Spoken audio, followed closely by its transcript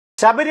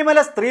ശബരിമല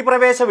സ്ത്രീ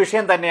പ്രവേശ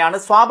വിഷയം തന്നെയാണ്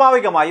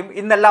സ്വാഭാവികമായും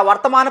ഇന്നെല്ലാ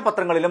വർത്തമാന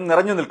പത്രങ്ങളിലും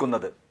നിറഞ്ഞു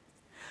നിൽക്കുന്നത്.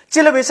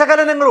 ചില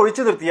വിശകലനങ്ങൾ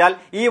ഒഴിച്ചു നിർത്തിയാൽ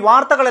ഈ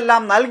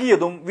വാർത്തകളെല്ലാം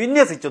നൽകിയതും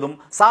വിന്യസിച്ചതും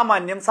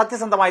സാമാന്യം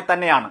സത്യസന്ധമായി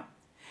തന്നെയാണ്.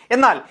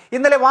 എന്നാൽ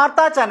ഇന്നലെ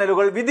വാർത്താ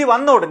ചാനലുകൾ വിധി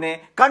വന്ന ഉടനെ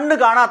കണ്ണു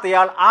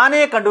കാണാത്തയാൾ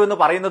ആനയെ കണ്ടുവെന്ന്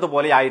പറയുന്നത്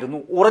പോലെയായിരുന്നു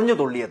ഉറഞ്ഞു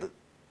തുള്ളിയത്.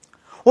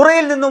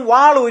 ഉറയിൽ നിന്നും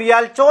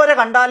വാളൂരിയാൽ ചോര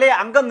കണ്ടാലേ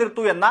അംഗം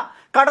നിർത്തൂ എന്ന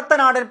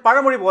കടത്തനാടൻ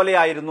പഴമൊഴി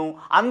പോലെയായിരുന്നു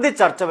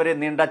അന്തിച്ചർച്ച വരെ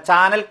നീണ്ട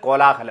ചാനൽ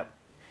കോലാഹലം.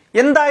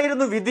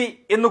 എന്തായിരുന്നു വിധി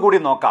എന്നുകൂടി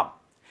നോക്കാം.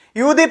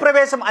 യുവതീ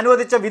പ്രവേശം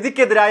അനുവദിച്ച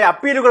വിധിക്കെതിരായ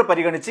അപ്പീലുകൾ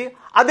പരിഗണിച്ച്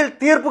അതിൽ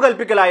തീർപ്പ്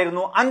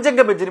കൽപ്പിക്കലായിരുന്നു 5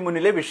 അംഗ ബെഞ്ചിന്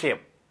മുന്നിലെ വിഷയം.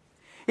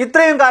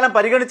 ഇത്രയും കാലം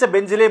പരിഗണിച്ച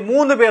ബെഞ്ചിലെ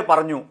 3 പേർ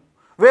പറഞ്ഞു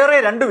വേറെ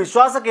 2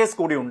 വിശ്വാസ കേസ്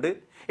കൂടിയുണ്ട്,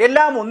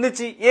 എല്ലാം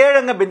ഒന്നിച്ച്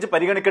 7 അംഗ ബെഞ്ച്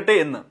പരിഗണിക്കട്ടെ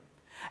എന്ന്.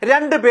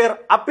 2 പേർ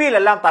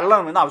അപ്പീലെല്ലാം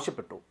തള്ളണമെന്ന്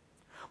ആവശ്യപ്പെട്ടു.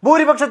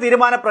 ഭൂരിപക്ഷ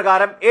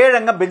തീരുമാനപ്രകാരം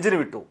 7 അംഗ ബെഞ്ചിന്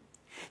വിട്ടു.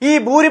 ഈ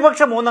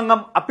ഭൂരിപക്ഷ 3 അംഗം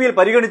അപ്പീൽ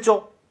പരിഗണിച്ചോ?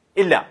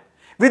 ഇല്ല.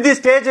 വിധി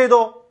സ്റ്റേ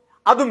ചെയ്തോ?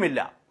 അതുമില്ല.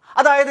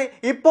 അതായത്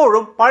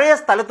ഇപ്പോഴും പഴയ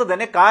സ്ഥലത്ത്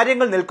തന്നെ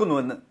കാര്യങ്ങൾ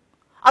നിൽക്കുന്നുവെന്ന്.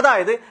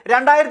 അതായത്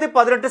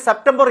 2018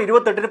 സെപ്റ്റംബർ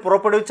 28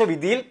 പുറപ്പെടുവിച്ച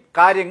വിധിയിൽ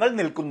കാര്യങ്ങൾ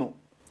നിൽക്കുന്നു.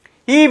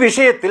 ഈ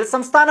വിഷയത്തിൽ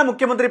സംസ്ഥാന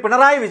മുഖ്യമന്ത്രി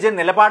പിണറായി വിജയൻ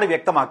നിലപാട്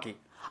വ്യക്തമാക്കി.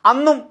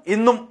 അന്നും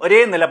ഇന്നും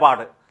ഒരേ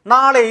നിലപാട്,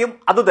 നാളെയും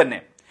അതുതന്നെ.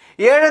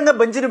 7 അംഗ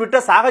ബെഞ്ചിന് വിട്ട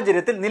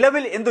സാഹചര്യത്തിൽ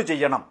നിലവിൽ എന്തു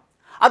ചെയ്യണം?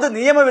 അത്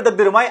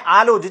നിയമവിദഗ്ധരുമായി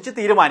ആലോചിച്ച്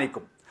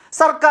തീരുമാനിക്കും.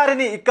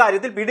 സർക്കാരിന്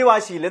ഇക്കാര്യത്തിൽ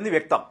പിടിവാശിയില്ലെന്ന്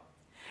വ്യക്തം.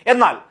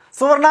 എന്നാൽ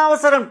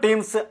സുവർണാവസരം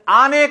ടീംസ്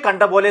ആനയെ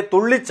കണ്ട പോലെ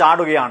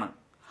തുള്ളിച്ചാടുകയാണ്.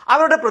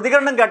 അവരുടെ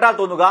പ്രതികരണം കേട്ടാൽ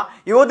തോന്നുക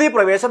യുവതീ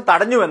പ്രവേശം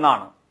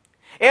തടഞ്ഞുവെന്നാണ്.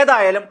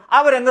 ഏതായാലും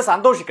അവരങ്ങ്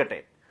സന്തോഷിക്കട്ടെ,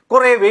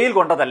 കുറെ വെയിൽ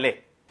കൊണ്ടതല്ലേ.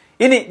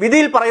 ഇനി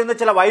വിധിയിൽ പറയുന്ന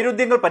ചില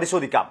വൈരുദ്ധ്യങ്ങൾ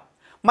പരിശോധിക്കാം.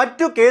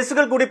 മറ്റു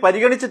കേസുകൾ കൂടി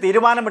പരിഗണിച്ച്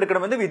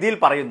തീരുമാനമെടുക്കണമെന്ന് വിധിയിൽ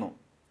പറയുന്നു.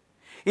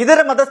 ഇതര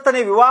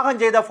മതസ്ഥനെ വിവാഹം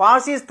ചെയ്ത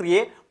ഫാർസി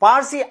സ്ത്രീയെ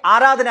പാഴ്സി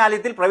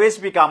ആരാധനാലയത്തിൽ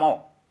പ്രവേശിപ്പിക്കാമോ?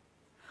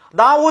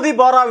 ദാവൂദി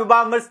ബോറ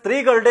വിഭാഗങ്ങൾ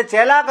സ്ത്രീകളുടെ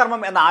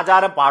ചേലാകർമ്മം എന്ന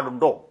ആചാരം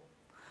പാടുണ്ടോ?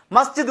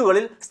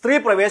 മസ്ജിദുകളിൽ സ്ത്രീ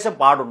പ്രവേശം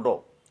പാടുണ്ടോ?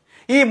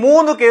 ഈ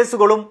 3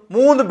 കേസുകളും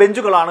 3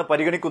 ബെഞ്ചുകളാണ്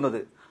പരിഗണിക്കുന്നത്.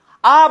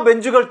 ആ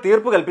ബെഞ്ചുകൾ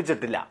തീർപ്പ്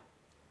കൽപ്പിച്ചിട്ടില്ല.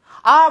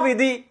 ആ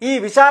വിധി ഈ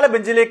വിശാല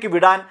ബെഞ്ചിലേക്ക്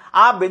വിടാൻ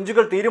ആ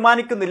ബെഞ്ചുകൾ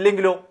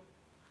തീരുമാനിക്കുന്നില്ലെങ്കിലോ?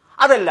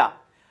 അതല്ല,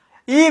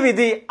 ഈ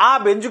വിധി ആ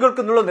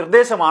ബെഞ്ചുകൾക്കുള്ള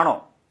നിർദ്ദേശമാണോ?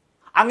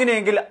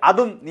 അങ്ങനെയെങ്കിൽ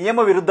അതും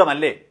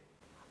നിയമവിരുദ്ധമല്ലേ?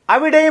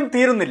 അവിടെയും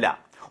തീരുന്നില്ല.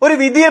 ഒരു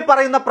വിധിയിൽ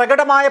പറയുന്ന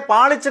പ്രകടമായ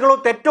പാളിച്ചകളോ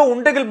തെറ്റോ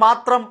ഉണ്ടെങ്കിൽ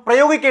മാത്രം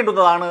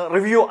പ്രയോഗിക്കേണ്ടുന്നതാണ്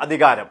റിവ്യൂ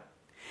അധികാരം.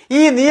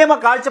 ഈ നിയമ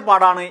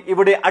കാഴ്ചപ്പാടാണ്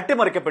ഇവിടെ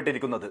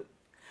അട്ടിമറിക്കപ്പെട്ടിരിക്കുന്നത്.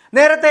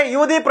 നേരത്തെ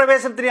യുവതീ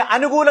പ്രവേശനത്തിന്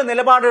അനുകൂല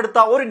നിലപാടെടുത്ത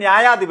ഒരു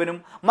ന്യായാധിപനും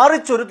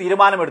മറിച്ചൊരു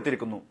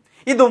തീരുമാനമെടുത്തിരിക്കുന്നു.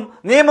 ഇതും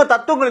നിയമ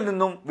തത്വങ്ങളിൽ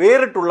നിന്നും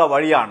വേറിട്ടുള്ള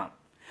വഴിയാണ്.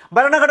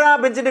 ഭരണഘടനാ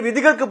ബെഞ്ചിന്റെ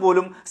വിധികൾക്ക്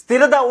പോലും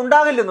സ്ഥിരത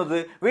ഉണ്ടാകില്ലെന്നത്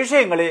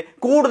വിഷയങ്ങളെ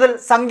കൂടുതൽ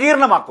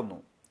സങ്കീർണമാക്കുന്നു.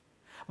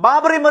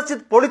 ബാബറി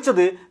മസ്ജിദ്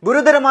പൊളിച്ചത്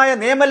ഗുരുതരമായ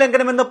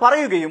നിയമലംഘനമെന്ന്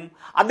പറയുകയും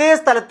അതേ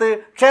സ്ഥലത്ത്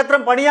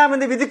ക്ഷേത്രം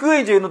പണിയാമെന്ന്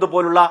വിധിക്കുകയും ചെയ്യുന്നത്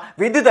പോലുള്ള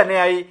വിധി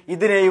തന്നെയായി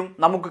ഇതിനെയും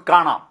നമുക്ക്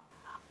കാണാം.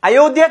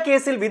 അയോധ്യ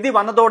കേസിൽ വിധി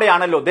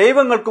വന്നതോടെയാണല്ലോ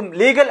ദൈവങ്ങൾക്കും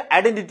ലീഗൽ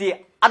ഐഡന്റിറ്റി,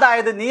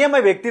 അതായത് നിയമ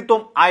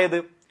വ്യക്തിത്വം ആയത്.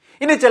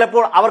 ഇനി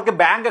ചിലപ്പോൾ അവർക്ക്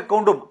ബാങ്ക്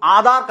അക്കൗണ്ടും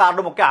ആധാർ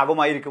കാർഡും ഒക്കെ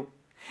ആകുമായിരിക്കും.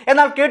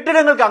 എന്നാൽ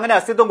കെട്ടിടങ്ങൾക്ക് അങ്ങനെ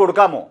അസ്തിത്വം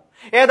കൊടുക്കാമോ?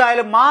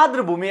 ഏതായാലും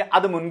മാതൃഭൂമി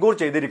അത് മുൻകൂർ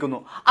ചെയ്തിരിക്കുന്നു.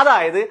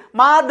 അതായത്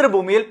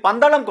മാതൃഭൂമിയിൽ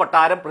പന്തളം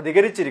കൊട്ടാരം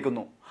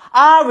പ്രതികരിച്ചിരിക്കുന്നു.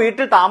 ആ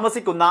വീട്ടിൽ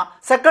താമസിക്കുന്ന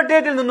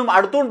സെക്രട്ടേറിയറ്റിൽ നിന്നും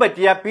അടുത്തൂൺ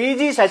പറ്റിയ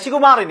PG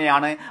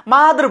ശശികുമാറിനെയാണ്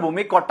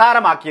മാതൃഭൂമി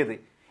കൊട്ടാരമാക്കിയത്.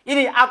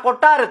 ഇനി ആ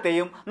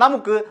കൊട്ടാരത്തെയും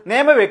നമുക്ക്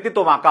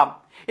നിയമവ്യക്തിത്വമാക്കാം.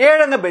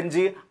 7 അംഗ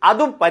ബെഞ്ച്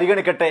അതും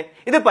പരിഗണിക്കട്ടെ.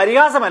 ഇത്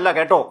പരിഹാസമല്ല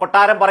കേട്ടോ,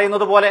 കൊട്ടാരം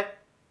പറയുന്നത് പോലെ.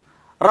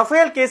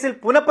 റഫേൽ കേസിൽ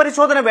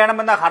പുനഃപരിശോധന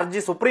വേണമെന്ന ഹർജി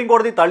സുപ്രീം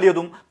കോടതി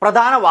തള്ളിയതും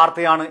പ്രധാന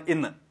വാർത്തയാണ്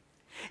ഇന്ന്.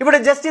 ഇവിടെ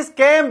ജസ്റ്റിസ്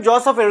KM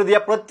ജോസഫ് എഴുതിയ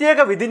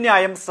പ്രത്യേക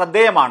വിധിന്യായം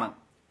ശ്രദ്ധേയമാണ്.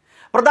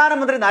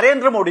 പ്രധാനമന്ത്രി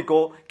നരേന്ദ്രമോദിക്കോ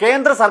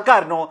കേന്ദ്ര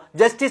സർക്കാരിനോ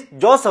ജസ്റ്റിസ്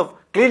ജോസഫ്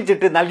ക്ലീൻ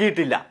ചിറ്റ്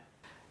നൽകിയിട്ടില്ല.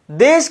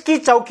 ദേശ് കി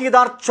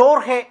ചൌക്കിദാർ ചോർ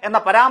ഹെ എന്ന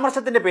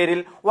പരാമർശത്തിന്റെ പേരിൽ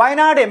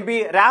വയനാട് MP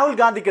രാഹുൽ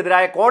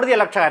ഗാന്ധിക്കെതിരായ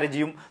കോടതിയലക്ഷ്യ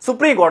ഹർജിയും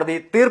സുപ്രീം കോടതി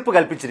തീർപ്പ്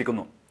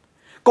കൽപ്പിച്ചിരിക്കുന്നു.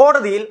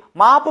 കോടതിയിൽ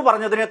മാപ്പ്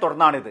പറഞ്ഞതിനെ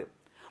തുടർന്നാണിത്.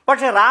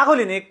 പക്ഷെ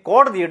രാഹുലിന്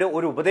കോടതിയുടെ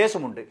ഒരു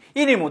ഉപദേശമുണ്ട്.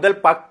 ഇനി മുതൽ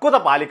പക്വത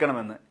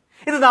പാലിക്കണമെന്ന്.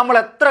 ഇത് നമ്മൾ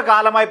എത്ര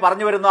കാലമായി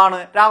പറഞ്ഞു വരുന്നതാണ്,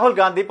 രാഹുൽ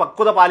ഗാന്ധി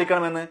പക്വത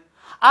പാലിക്കണമെന്ന്.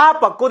 ആ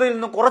പക്വതയിൽ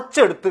നിന്ന്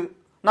കുറച്ചെടുത്ത്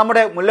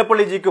നമ്മുടെ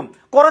മുല്ലപ്പള്ളിജിക്കും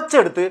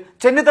കുറച്ചെടുത്ത്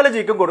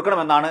ചെന്നിത്തലജിക്കും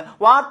കൊടുക്കണമെന്നാണ്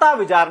വാർത്താ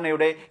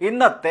വിചാരണയുടെ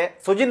ഇന്നത്തെ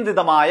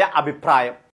സുചിന്തിതമായ അഭിപ്രായം.